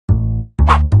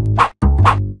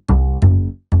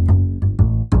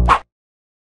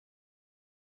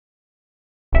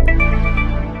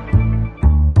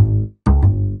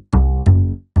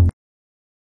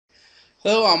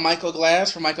Hello, I'm Michael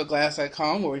Glass from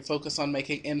michaelglass.com, where we focus on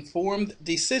making informed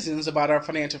decisions about our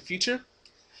financial future.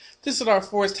 This is our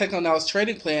forex technical analysis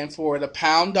trading plan for the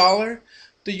pound dollar,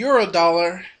 the euro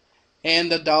dollar,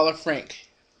 and the dollar franc.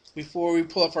 Before we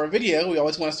pull up our video, we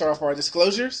always want to start off our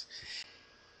disclosures.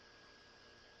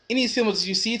 Any symbols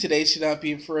you see today should not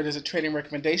be inferred as a trading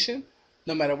recommendation.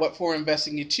 No matter what form of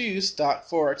investing you choose, stock,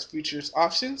 forex, futures,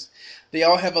 options, they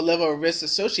all have a level of risk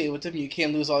associated with them. You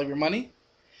can lose all of your money.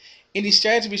 Any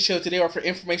strategy we show today are for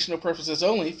informational purposes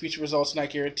only. Future results are not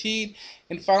guaranteed.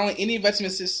 And finally, any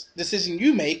investment decision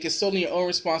you make is solely your own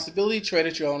responsibility. Trade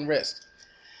at your own risk.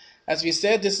 As we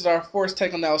said, this is our forex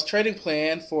technical analysis trading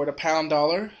plan for the pound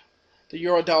dollar, the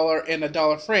euro dollar, and the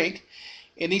dollar franc.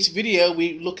 In each video,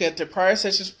 we look at the prior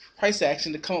session's price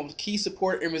action to come up with key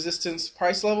support and resistance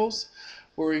price levels.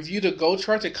 We'll review the gold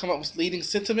chart to come up with leading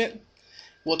sentiment.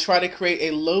 We'll try to create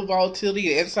a low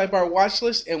volatility inside bar watch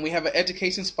list, and we have an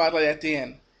education spotlight at the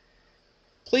end.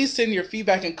 Please send your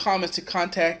feedback and comments to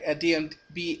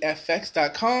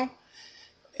contact@dmbfx.com,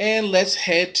 and let's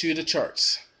head to the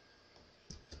charts.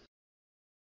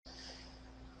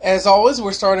 As always,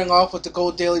 we're starting off with the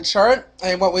gold daily chart,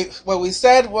 and what we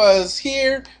said was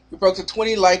here we broke the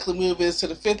 20, likely move is to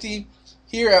the 50.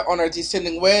 Here on our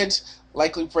descending wedge,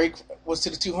 likely break was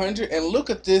to the 200, and look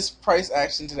at this price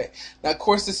action today. Now, of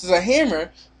course, this is a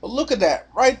hammer, but look at that,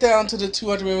 right down to the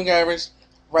 200 moving average,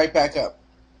 right back up.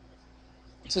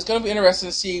 So it's going to be interesting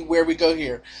to see where we go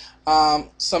here.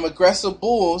 Some aggressive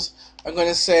bulls are going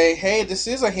to say, hey, this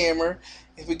is a hammer.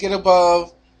 If we get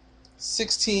above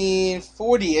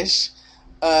 1640-ish,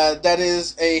 that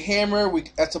is a hammer.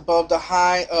 That's above the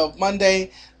high of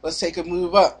Monday. Let's take a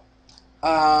move up.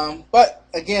 But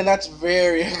again, that's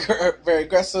very very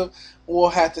aggressive. We'll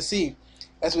have to see.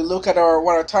 As we look at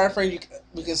our time frame,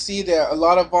 we can see that a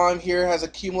lot of volume here has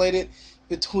accumulated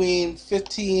between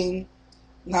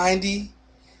 1590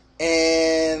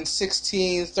 and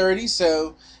 1630.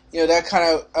 So that kind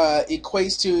of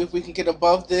equates to, if we can get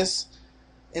above this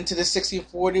into the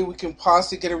 1640, we can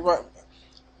possibly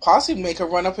make a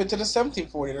run up into the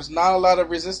 1740. There's not a lot of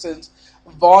resistance,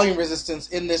 volume resistance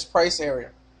in this price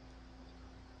area.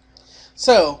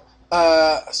 So,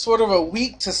 sort of a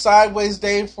weak to sideways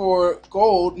day for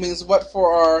gold means what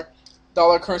for our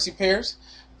dollar currency pairs?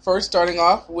 First, starting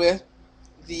off with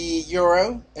the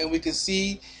euro, and we can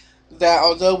see that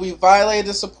although we violated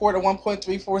the support at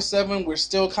 1.347, we're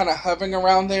still kind of hovering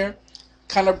around there,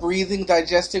 kind of breathing,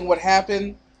 digesting what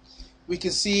happened. We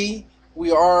can see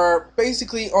we are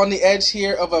basically on the edge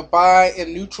here of a buy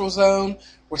and neutral zone.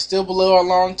 We're still below our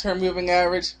long-term moving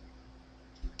average.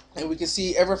 And we can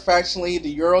see ever fractionally the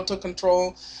euro took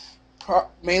control,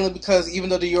 mainly because even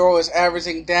though the euro is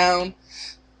averaging down,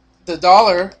 the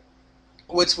dollar,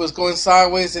 which was going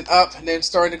sideways and up and then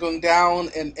started going down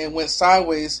and went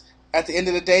sideways, at the end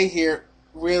of the day here,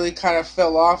 really kind of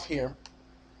fell off here.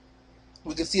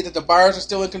 We can see that the buyers are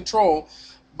still in control,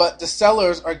 but the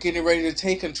sellers are getting ready to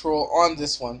take control on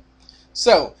this one.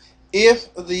 So,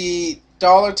 if the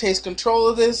dollar takes control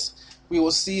of this, we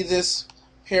will see this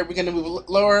pair begin to move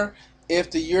lower.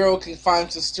 If the euro can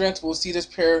find some strength, we'll see this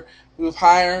pair move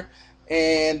higher.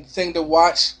 And the thing to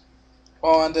watch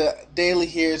on the daily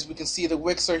here is we can see the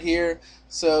wicks are here.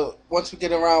 So once we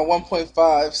get around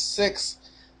 1.56,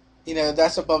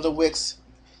 that's above the wicks.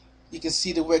 You can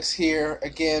see the wicks here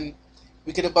again.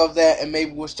 We get above that, and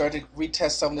maybe we'll start to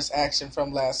retest some of this action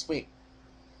from last week.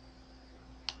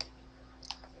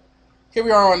 Here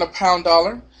we are on the pound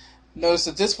dollar. Notice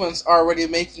that this one's already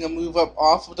making a move up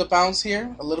off of the bounce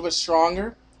here, a little bit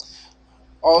stronger.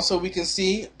 Also, we can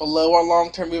see below our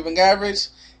long-term moving average,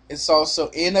 it's also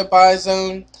in a buy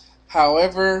zone.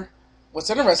 However, what's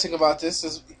interesting about this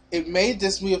is it made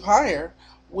this move higher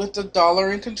with the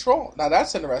dollar in control. Now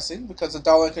that's interesting because the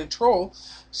dollar in control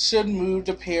should move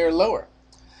the pair lower.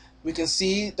 We can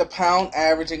see the pound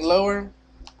averaging lower.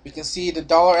 We can see the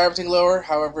dollar averaging lower.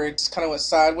 However, it just kind of went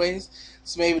sideways.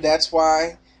 So maybe that's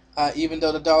why, even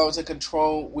though the dollar was in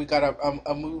control, we got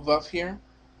a move up here.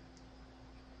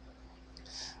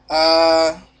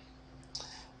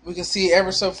 We can see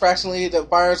ever so fractionally the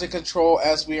buyers in control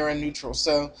as we are in neutral.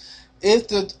 So if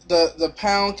the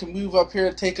pound can move up here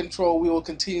and take control, we will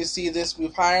continue to see this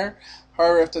move higher.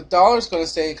 However, if the dollar is going to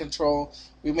stay in control,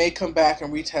 we may come back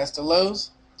and retest the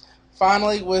lows.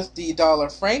 Finally, with the dollar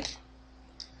franc,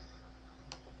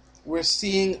 we're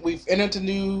seeing we've entered the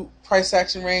new price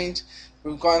action range.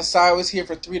 We've gone sideways here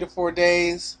for 3 to 4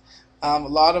 days. A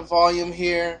lot of volume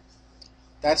here.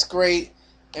 That's great.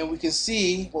 And we can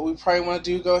see what we probably want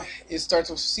to do is start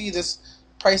to see this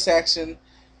price action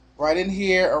right in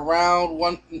here around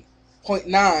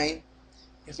 1.9.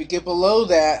 If we get below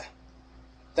that,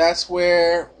 That's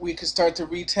where we could start to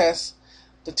retest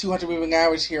the 200 moving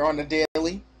average here on the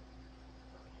daily.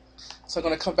 So I'm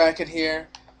going to come back in here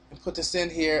and put this in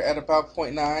here at about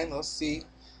 0.9. Let's see.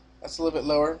 That's a little bit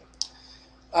lower.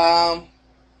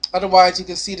 Otherwise, you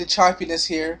can see the choppiness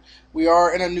here. We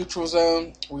are in a neutral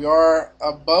zone. We are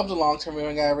above the long-term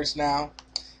moving average now.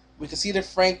 We can see that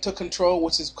Frank took control,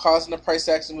 which is causing the price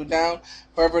action to move down.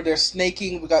 However, they're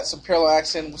snaking. We got some parallel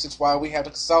action, which is why we have the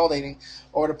consolidating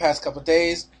over the past couple of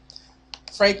days.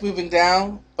 Frank moving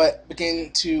down, but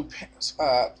beginning to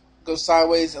go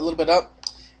sideways, a little bit up.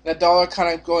 And the dollar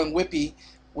kind of going whippy,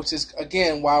 which is,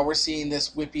 again, why we're seeing this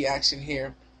whippy action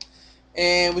here.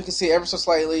 And we can see ever so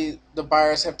slightly the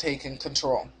buyers have taken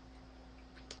control.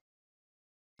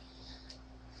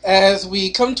 As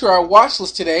we come to our watch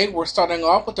list today, we're starting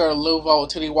off with our low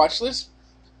volatility watch list,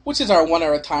 which is our 1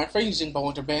 hour time frame using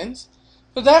Bollinger Bands.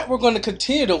 For that, we're going to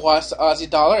continue to watch the Aussie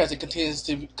dollar as it continues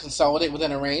to consolidate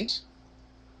within a range.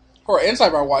 For our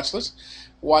inside our watch list,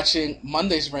 watching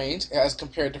Monday's range as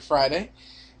compared to Friday,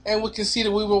 and we can see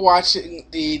that we were watching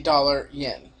the dollar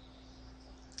yen.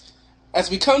 As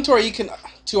we come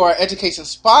to our education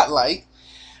spotlight,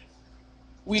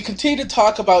 we continue to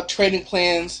talk about trading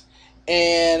plans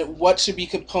and what should be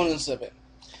components of it.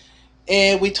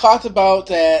 And we talked about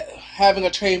that having a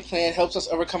trading plan helps us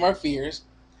overcome our fears.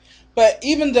 But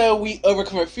even though we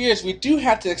overcome our fears, we do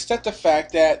have to accept the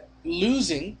fact that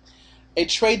losing a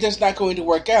trade that's not going to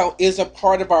work out is a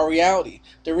part of our reality.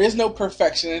 There is no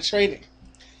perfection in trading.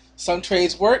 Some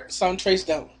trades work, some trades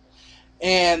don't.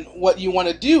 And what you want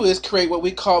to do is create what we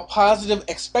call positive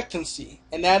expectancy.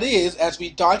 And that is, as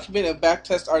we document and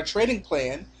backtest our trading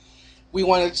plan, we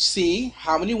want to see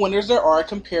how many winners there are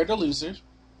compared to losers.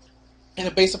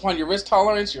 And based upon your risk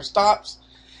tolerance, your stops,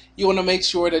 you want to make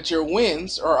sure that your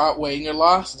wins are outweighing your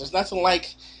losses. There's nothing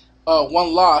like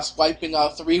one loss wiping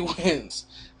out 3 wins.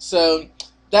 So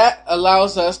that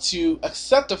allows us to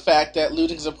accept the fact that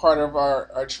losing is a part of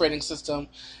our trading system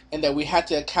and that we have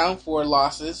to account for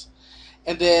losses.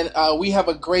 And then we have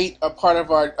a part of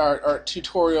our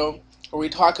tutorial where we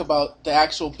talk about the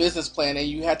actual business plan, and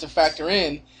you have to factor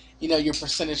in, your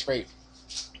percentage rate.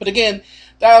 But again,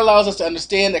 that allows us to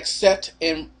understand, accept,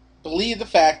 and believe the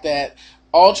fact that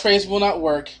all trades will not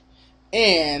work,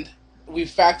 and we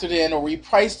factored in or we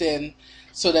priced in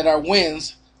so that our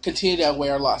wins continue to outweigh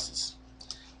our losses.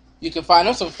 You can find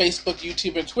us on Facebook,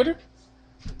 YouTube, and Twitter.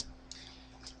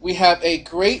 We have a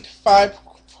great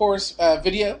 5-course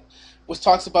video which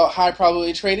talks about high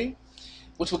probability trading,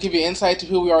 which will give you insight to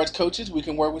who we are as coaches. We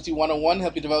can work with you one-on-one,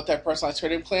 help you develop that personalized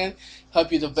trading plan,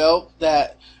 help you develop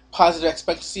that positive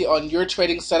expectancy on your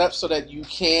trading setup so that you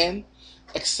can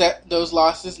accept those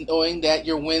losses knowing that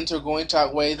your wins are going to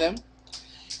outweigh them.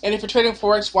 And if you're trading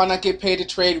Forex, why not get paid to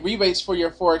trade rebates for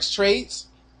your Forex trades?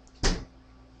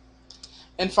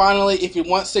 And finally, if you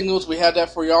want signals, we have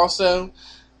that for you also.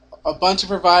 A bunch of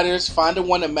providers, find the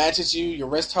one that matches you, your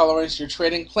risk tolerance, your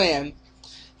trading plan,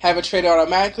 have it traded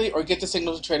automatically, or get the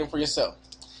signals to trade them for yourself.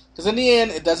 Because in the end,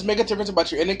 it doesn't make a difference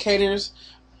about your indicators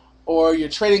or your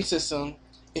trading system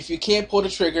if you can't pull the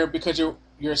trigger because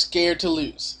you're scared to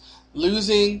lose.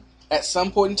 Losing at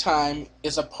some point in time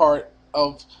is a part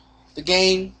of the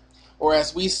game, or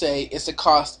as we say, it's the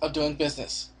cost of doing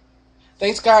business.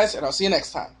 Thanks, guys, and I'll see you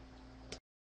next time.